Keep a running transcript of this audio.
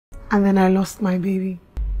And then I lost my baby.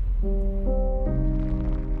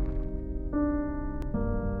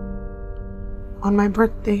 On my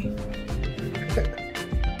birthday.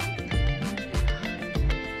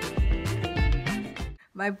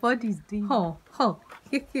 My body's doing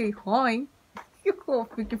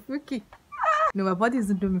freaky. No, my body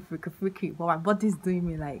isn't doing me freaky, but my body's doing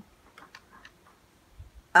me like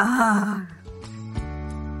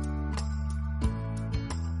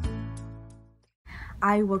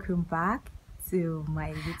Hi, welcome back to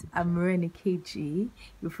my YouTube. I'm Marina KG.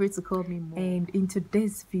 You're free to call me Mo. And in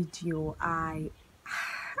today's video, oh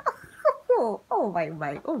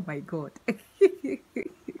my god.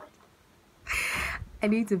 I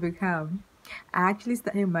need to be calm. I actually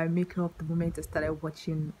started my makeup the moment I started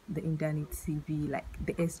watching the NdaniTv, like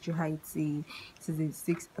the SGITS6 season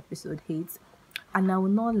 6 episode 8. And I will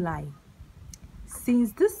not lie,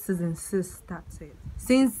 since this season 6 started,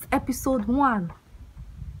 since episode 1,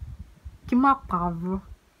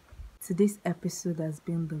 today's episode has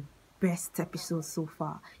been the best episode so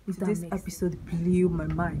far. This episode blew my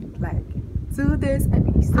mind. Like today's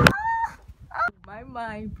episode, my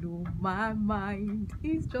mind blew my mind.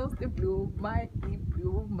 It's just a blew my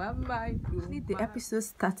mind. Actually, the episode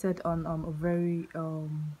started on a very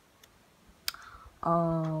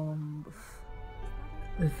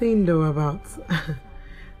The thing though about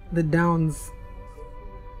the downs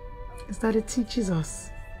is that it teaches us.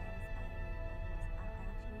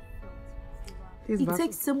 It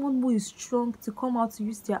takes someone who is strong to come out to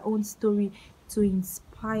use their own story to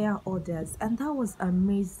inspire others, and that was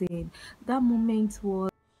amazing. That moment was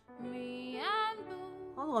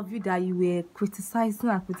all of you that you were criticizing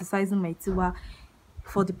my Tiwa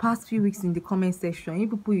for the past few weeks in the comment section. You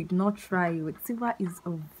people, you did not try it. Tiwa is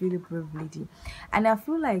a really brave lady, and I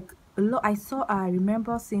feel like I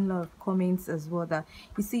remember seeing a lot of comments as well that,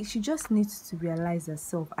 you see, she just needs to realize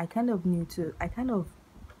herself. I kind of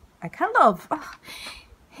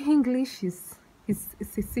English is a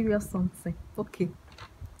serious something. Okay.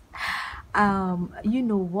 You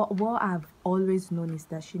know what I've always known is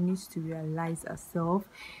that she needs to realize herself.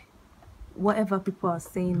 Whatever people are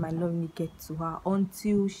saying might not really get to her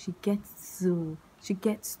until she gets to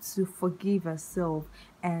forgive herself,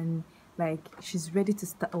 and like she's ready to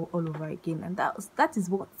start all over again. And that is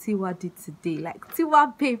what Tiwa did today. Like,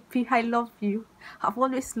 Tiwa baby, I love you. I've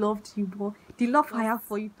always loved you, but the love I have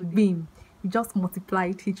for you today, you just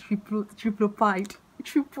multiplied it, triplified,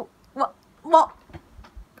 what?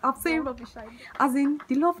 I'm saying rubbish. As in,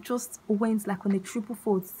 the love just went like on a triple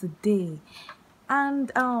fold today.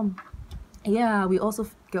 And yeah, we also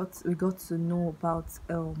got to know about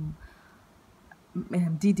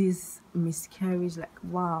Didi's miscarriage. Like,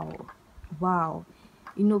 wow,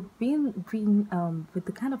 you know, being with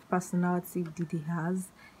the kind of personality Didi has,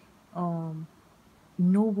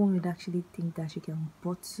 no one would actually think that she can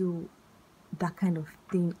bottle that kind of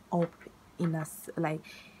thing up in us. Like,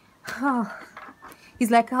 it's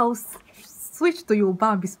like I'll switch to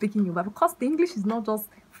Yoruba and be speaking Yoruba because the English is not just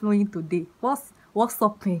flowing today. What's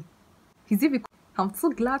up, man? I'm so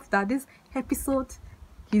glad that this episode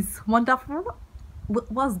is wonderful.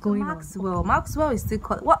 What's going on? Maxwell is still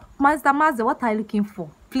called. What, Master Mazda? What are you looking for?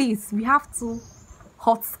 Please, we have 2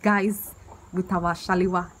 hot guys with our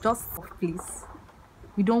shaliwa. Just please,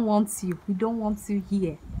 we don't want you. We don't want you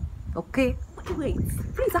here. Okay. Wait,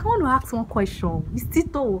 please. I want to ask one question. Is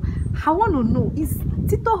Tito? I want to know. Is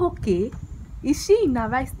Tito okay? Is she in the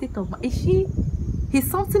right state of mind? Is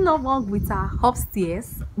something not wrong with her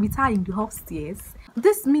upstairs? With her in the upstairs?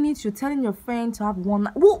 This minute you're telling your friend to have one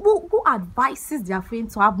night. Who advises their friend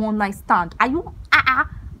to have one night stand? Are you ha?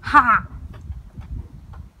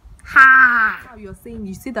 You're saying,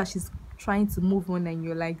 you see that she's trying to move on, and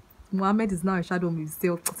you're like, Mohammed is now a shadow of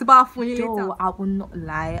himself. No, I will not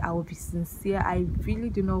lie. I will be sincere. I really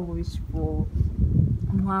do not wish for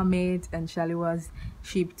Mohammed and Shaliwa's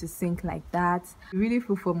ship to sink like that. I really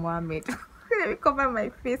feel for Mohammed. Let me cover my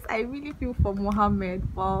face. I really feel for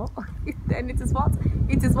Mohammed. Well, then it is what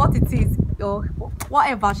it is. Or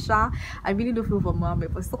whatever, Sha. I really do feel for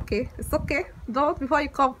Mohammed, but it's okay. It's okay. Don't, before you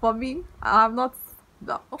come for me, I'm not.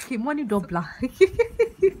 Okay, money doubler.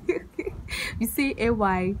 You see,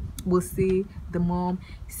 AY will say the mom.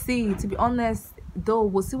 See, to be honest, though,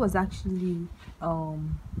 Wosi was actually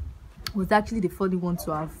the funny one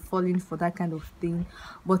to have fallen for that kind of thing.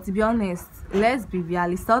 But to be honest, let's be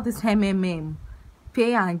realistic. All this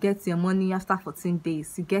pay and get your money after 14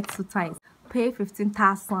 days. You get 2 times. Pay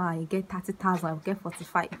 15,000 and you get 30,000. You get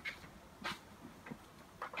 45.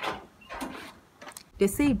 They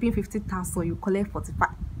say you pay 50,000, you collect 45.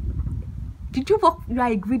 Did you work? You are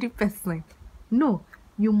a greedy person. No,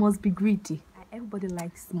 you must be greedy. everybody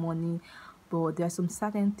likes money, but there are some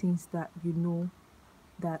certain things that you know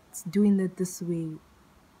that doing it this way,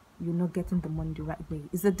 you're not getting the money the right way.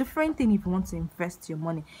 It's a different thing if you want to invest your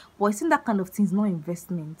money, but I think that kind of thing is not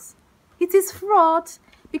investment. It is fraud,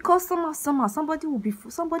 because somehow somebody would be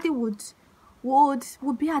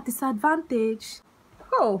at disadvantage.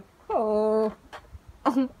 Oh.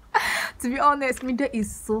 To be honest, Mide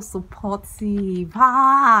is so supportive.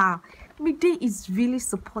 Mide is really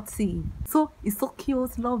supportive. So it's so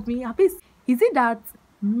cute, love me. Is it that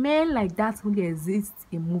men like that only exist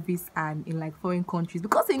in movies and in like foreign countries?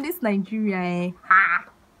 Because in this Nigeria,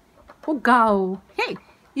 oh girl, hey,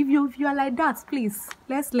 if you are like that, please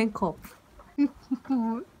let's link up. I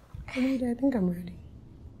think I'm ready.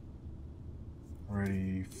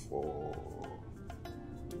 Ready for...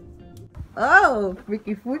 Oh,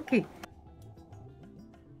 freaky.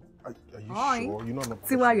 Are you Hi. sure? You know I'm not...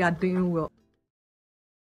 See why you are doing well.